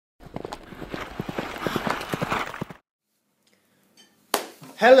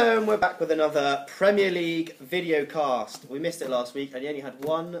Hello, and we're back with another Premier League video cast. We missed it last week, and you only had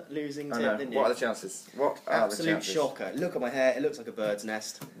one losing tip, didn't you? What are the chances? What are the chances? Absolute shocker. Look at my hair, it looks like a bird's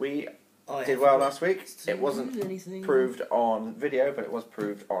nest. We did well last week. It wasn't proved on video, but it was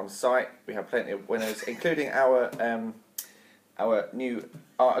proved on site. We have plenty of winners, including our new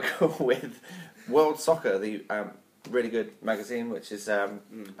article with World Soccer, the really good magazine, which is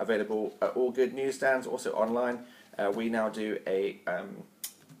available at all good newsstands, also online. We now do a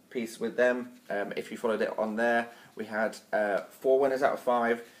piece with them. If you followed it on there, we had 4 winners out of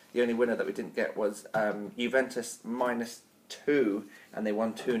 5. The only winner that we didn't get was Juventus -2, and they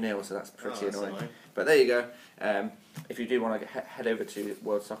won 2-0, so that's pretty annoying. But there you go. If you do want to head over to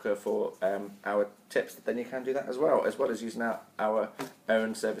World Soccer for our tips, then you can do that as well as using our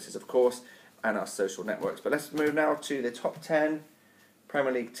own services, of course, and our social networks. But let's move now to the top 10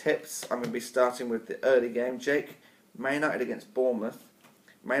 Premier League tips. I'm going to be starting with the early game. Jake, Man United against Bournemouth.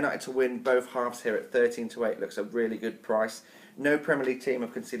 Man United to win both halves here at 13-8 looks a really good price. No Premier League team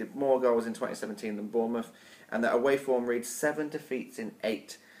have conceded more goals in 2017 than Bournemouth, and their away form reads 7 defeats in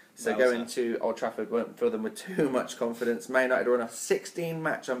 8. So going to Old Trafford won't fill them with too much confidence. Man United are on a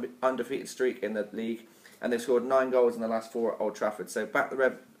 16-match undefeated streak in the league, and they've scored 9 goals in the last 4 at Old Trafford. So back the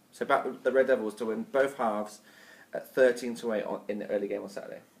Red Devils to win both halves at 13-8 in the early game on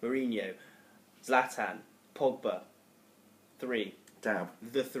Saturday. Mourinho, Zlatan, Pogba, 3. Damn.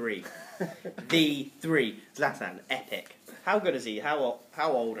 The 3. The 3. Zlatan, epic. How good is he? How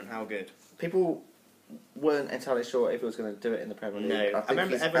old and how good? People weren't entirely sure if he was going to do it in the Premier League. No, I think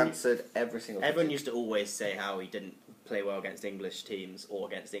he's answered every single time. Everyone used to always say how he didn't play well against English teams or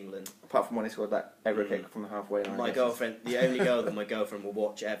against England. Apart from when he scored that ever kick from the halfway line. My girlfriend, the only girl that my girlfriend will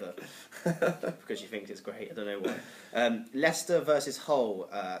watch ever, because she thinks it's great. I don't know why. Leicester versus Hull,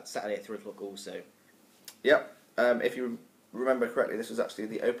 Saturday at 3 o'clock also. Yep. If you remember correctly, this was actually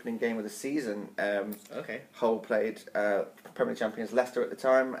the opening game of the season. Hull played Premier League champions Leicester at the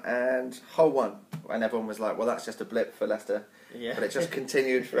time, and Hull won. And everyone was like, well, that's just a blip for Leicester. Yeah. But it just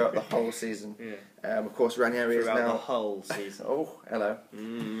continued throughout the whole season. Yeah. Of course, Ranieri is now... Throughout the whole season. Oh, hello.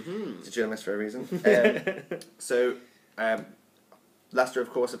 Mm-hmm. He's a journalist for a reason. Leicester, of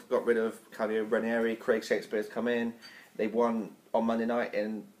course, have got rid of Claudio Ranieri. Craig Shakespeare's come in. They won on Monday night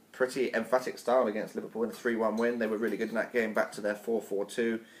in pretty emphatic style against Liverpool in a 3-1 win. They were really good in that game, back to their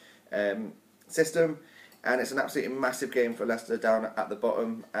 4-4-2 system. And it's an absolutely massive game for Leicester down at the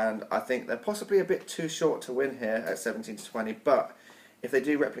bottom, and I think they're possibly a bit too short to win here at 17-20, but if they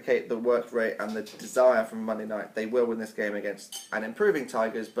do replicate the work rate and the desire from Monday night, they will win this game against an improving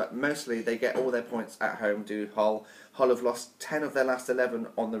Tigers, but mostly they get all their points at home, do Hull. Hull have lost 10 of their last 11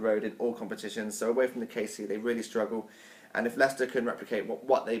 on the road in all competitions, so away from the KC they really struggle, and if Leicester can replicate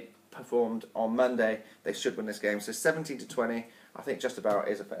what they performed on Monday, they should win this game. So 17-20, I think just about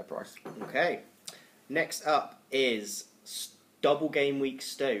is a fair price. Okay. Next up is double game week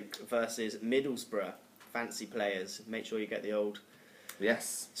Stoke versus Middlesbrough. Fancy players. Make sure you get the old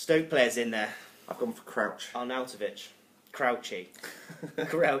Stoke players in there. I've gone for Crouch. Arnautovic. Crouchy.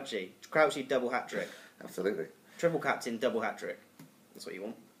 Crouchy double hat-trick. Absolutely. Triple captain, double hat-trick. That's what you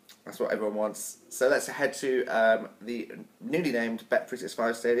want. That's what everyone wants. So let's head to the newly named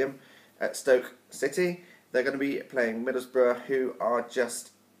Bet365 Stadium at Stoke City. They're going to be playing Middlesbrough, who are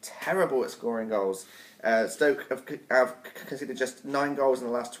just terrible at scoring goals. Stoke have conceded just 9 goals in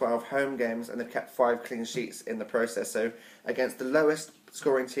the last 12 home games, and they've kept 5 clean sheets in the process. So against the lowest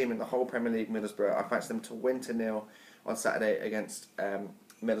scoring team in the whole Premier League, Middlesbrough, I fancy them to win 2-0 on Saturday against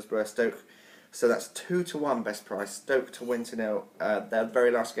Middlesbrough. Stoke. So that's 2-1 best price. Stoke to win 2-0. Their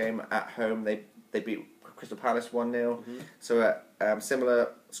very last game at home, they beat Crystal Palace 1-0. So a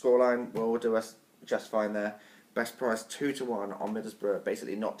similar scoreline will do us just fine there. Best price 2-1 on Middlesbrough,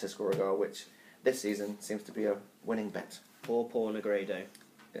 basically not to score a goal, which this season seems to be a winning bet. Poor Negredo.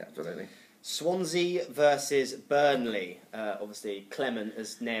 Yeah, absolutely. Swansea versus Burnley. Obviously, Clement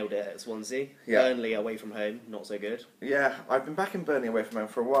has nailed it at Swansea. Yeah. Burnley away from home, not so good. Yeah, I've been backing Burnley away from home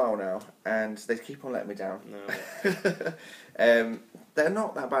for a while now, and they keep on letting me down. No. They're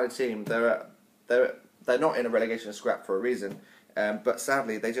not that bad a team. They're not in a relegation scrap for a reason. But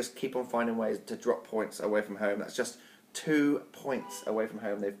sadly, they just keep on finding ways to drop points away from home. That's just 2 points away from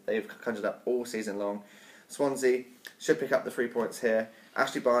home they've conjured up all season long. Swansea should pick up the 3 points here.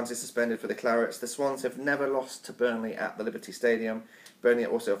 Ashley Barnes is suspended for the Clarets. The Swans have never lost to Burnley at the Liberty Stadium. Burnley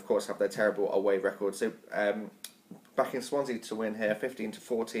also, of course, have their terrible away record. So backing Swansea to win here,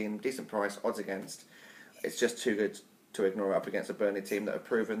 15-14, decent price, odds against. It's just too good to ignore up against a Burnley team that have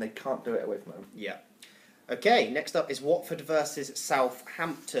proven they can't do it away from home. Yeah. Okay, next up is Watford versus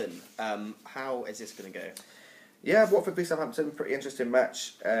Southampton. How is this going to go? Yeah, Watford v Southampton, pretty interesting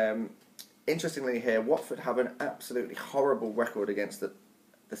match. Interestingly here, Watford have an absolutely horrible record against the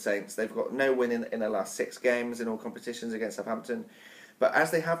Saints. They've got no win in their last 6 games in all competitions against Southampton. But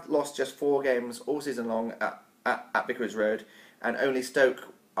as they have lost just 4 games all season long at Vicarage Road, and only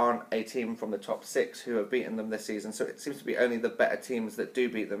Stoke aren't a team from the top 6 who have beaten them this season, so it seems to be only the better teams that do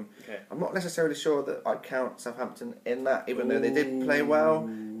beat them. Okay. I'm not necessarily sure that I'd count Southampton in that, even though they did play well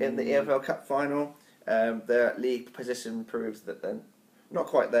in the EFL Cup final. Their league position proves that they're not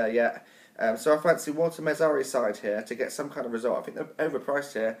quite there yet. So I fancy Walter Mezzari's side here to get some kind of result. I think they're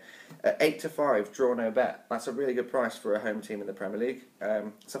overpriced here. 8-5, draw no bet. That's a really good price for a home team in the Premier League.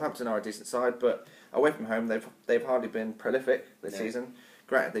 Southampton are a decent side, but away from home they've hardly been prolific this season.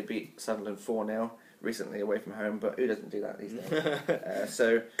 Granted, they beat Sunderland 4-0 recently away from home, but who doesn't do that these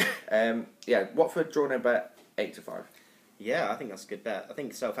days? Yeah, Watford draw no bet, 8-5. Yeah, I think that's a good bet. I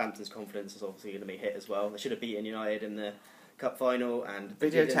think Southampton's confidence is obviously going to be hit as well. They should have beaten United in the Cup final, and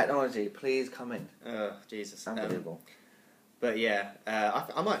video technology, please come in. Oh Jesus, unbelievable. But yeah,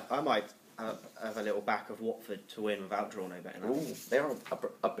 I might have a little back of Watford to win without draw no betting. Ooh, they are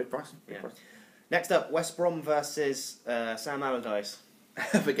a big price. Price. Next up, West Brom versus Sam Allardyce.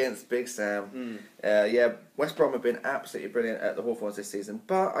 Up against Big Sam. Yeah, West Brom have been absolutely brilliant at the Hawthorns this season,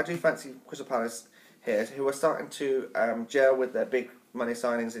 but I do fancy Crystal Palace here, who are starting to gel with their big money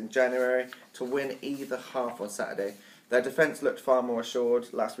signings in January to win either half on Saturday. Their defence looked far more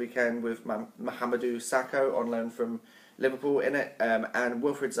assured last weekend with Mohamedou Sakho on loan from Liverpool in it, and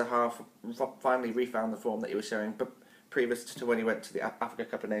Wilfried Zaha finally refound the form that he was showing previous to when he went to the Africa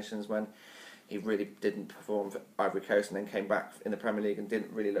Cup of Nations, when he really didn't perform for Ivory Coast and then came back in the Premier League and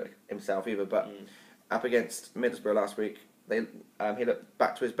didn't really look himself either. But up against Middlesbrough last week, he looked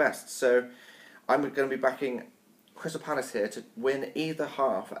back to his best. So I'm going to be backing Crystal Palace here to win either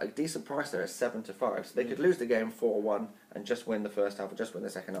half at a decent price there at 7-5. So they could lose the game 4-1 and just win the first half or just win the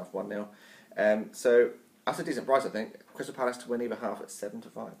second half 1-0. So that's a decent price, I think. Crystal Palace to win either half at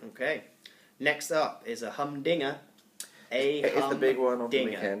 7-5. Okay. Next up is a humdinger. It is the big one of the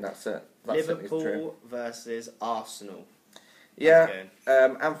weekend. That's it. Liverpool versus Arsenal. Yeah,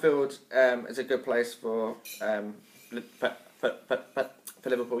 Anfield is a good place for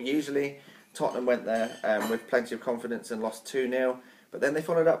Liverpool. Usually, Tottenham went there with plenty of confidence and lost 2-0, but then they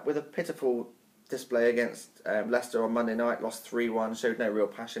followed up with a pitiful display against Leicester on Monday night, lost 3-1, showed no real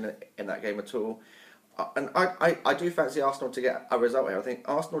passion in that game at all. And I do fancy Arsenal to get a result here. I think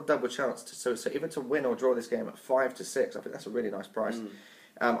Arsenal double chance so either to win or draw this game at 5-6. I think that's a really nice price.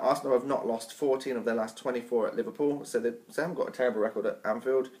 Arsenal have not lost 14 of their last 24 at Liverpool, so they haven't got a terrible record at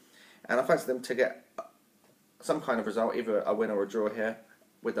Anfield. And I fancy them to get some kind of result, either a win or a draw here,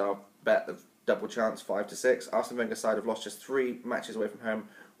 with our bet of double chance 5-6. Arsene Wenger's side have lost just 3 matches away from home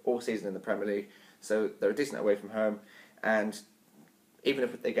all season in the Premier League, so they're decent away from home. And even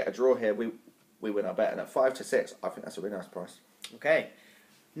if they get a draw here, we win our bet. And at 5-6, I think that's a really nice price. Okay.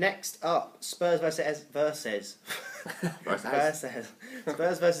 Next up, Spurs versus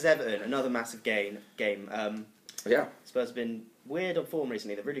Everton, another massive game. Yeah. Spurs have been weird on form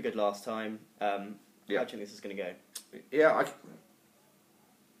recently. They're really good last time. How do you think this is going to go? Yeah,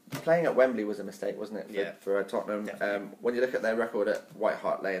 playing at Wembley was a mistake, wasn't it, for Tottenham? When you look at their record at White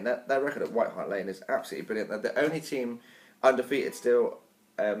Hart Lane, their record at White Hart Lane is absolutely brilliant. They're the only team undefeated still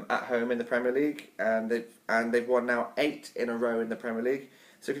at home in the Premier League, and they've won now 8 in a row in the Premier League.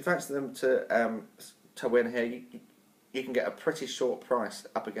 So if you fancy them to win here, you can get a pretty short price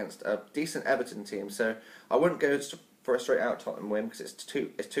up against a decent Everton team. So I wouldn't go for a straight out Tottenham win because it's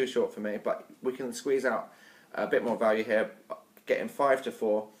too short for me. But we can squeeze out a bit more value here, getting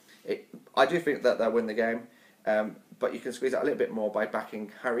 5-4. I do think that they'll win the game, but you can squeeze out a little bit more by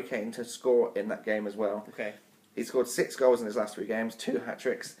backing Harry Kane to score in that game as well. Okay. He scored 6 goals in his last 3 games, 2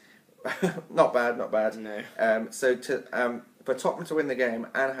 hat-tricks. Not bad. No. So for Tottenham to win the game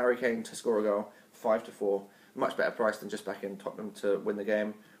and Harry Kane to score a goal, 5-4, much better price than just backing Tottenham to win the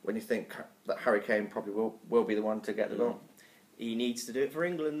game when you think that Harry Kane probably will be the one to get the goal. He needs to do it for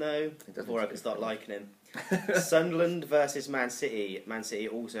England though, before I can start liking him. Sunderland versus Man City. Man City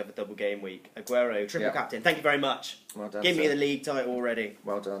also have a double game week. Aguero, triple captain. Thank you very much. Well done. Give me the league title already.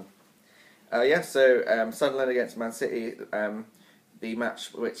 Well done. So Sunderland against Man City, the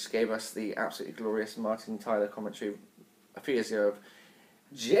match which gave us the absolutely glorious Martin Tyler commentary a few years ago of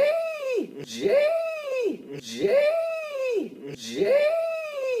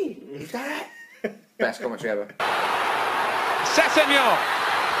best commentary ever. Sessegnon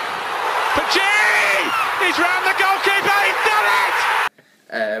for G! He's round the goalkeeper, he's done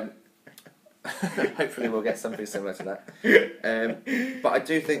it! Hopefully we'll get something similar to that. But I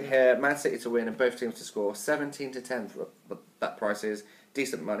do think here, Man City to win and both teams to score 17 to 10 for what that price is.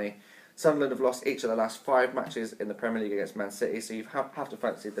 Decent money. Sunderland have lost each of the last 5 matches in the Premier League against Man City, so you have to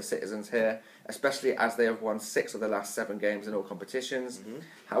fancy the citizens here, especially as they have won 6 of the last 7 games in all competitions.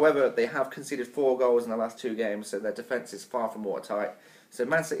 However, they have conceded 4 goals in the last 2 games, so their defence is far from watertight. So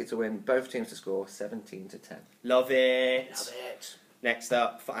Man City to win, both teams to score 17 to 10. Love it. Love it. Next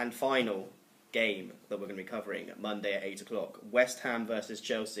up and final game that we're going to be covering Monday at 8 o'clock. West Ham versus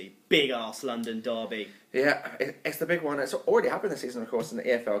Chelsea. Big arse London derby. Yeah, it's the big one. It's already happened this season, of course, in the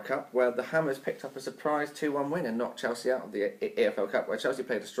EFL Cup, where the Hammers picked up a surprise 2-1 win and knocked Chelsea out of the EFL Cup, where Chelsea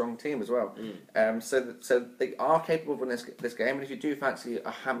played a strong team as well. So they are capable of winning this game, and if you do fancy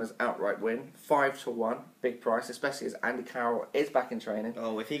a Hammers outright win, 5-1, big price, especially as Andy Carroll is back in training.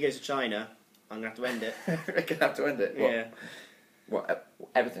 Oh, if he goes to China, I'm going to have to end it. We're going to have to end it. Yeah. What?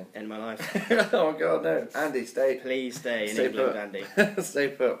 Everything. End my life. Oh, God, no. Andy, stay. Please stay in England, put. Andy. Stay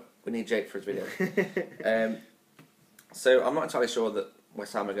put. We need Jake for his video. So I'm not entirely sure that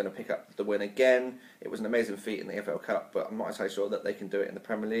West Ham are going to pick up the win again. It was an amazing feat in the EFL Cup, but I'm not entirely sure that they can do it in the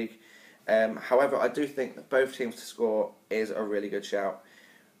Premier League. However, I do think that both teams to score is a really good shout.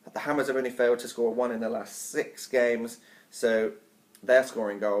 The Hammers have only failed to score 1 in the last 6 games, so they're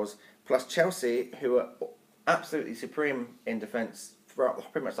scoring goals. Plus Chelsea, who are absolutely supreme in defence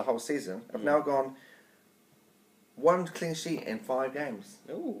throughout pretty much the whole season, have now gone 1 clean sheet in 5 games.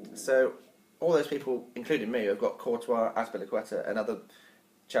 Ooh. So all those people, including me, who have got Courtois, Azpilicueta and other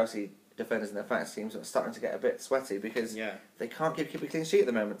Chelsea defenders in their fantasy teams, are starting to get a bit sweaty because they can't keep a clean sheet at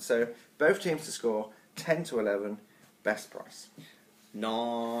the moment. So both teams to score 10 to 11, best price.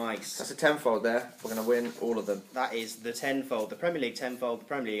 Nice. That's a tenfold there. We're going to win all of them. That is the tenfold, the Premier League tenfold, the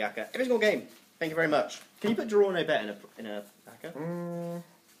Premier League ACCA. Every single game. Thank you very much. Can you put draw or no bet in a ACCA?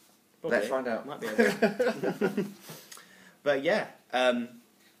 Let's find out. Might be able. But yeah,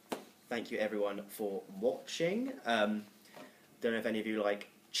 thank you everyone for watching. Don't know if any of you like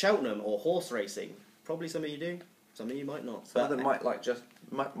Cheltenham or horse racing. Probably some of you do. Some of you might not. Some of them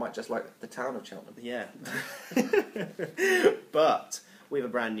might just like the town of Cheltenham. Yeah. But we have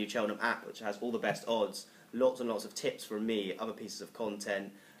a brand new Cheltenham app which has all the best odds, lots and lots of tips from me, other pieces of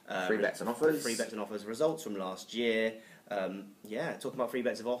content, free bets and offers. Free bets and offers, results from last year. Yeah, talking about free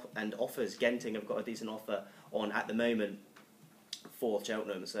bets and offers, Genting have got a decent offer on at the moment for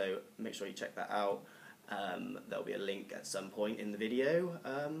Cheltenham, so make sure you check that out. There'll be a link at some point in the video.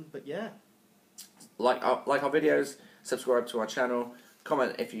 But yeah. Like our videos, subscribe to our channel,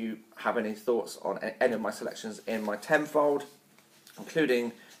 comment if you have any thoughts on any of my selections in my tenfold,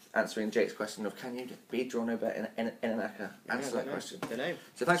 including answering Jake's question of can you be draw no bet in an ACCA? Answer that question. Don't know.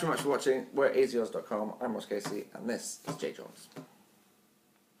 So thanks very much for watching. We're at easyodds.com. I'm Ross Casey, and this is Jake Johns.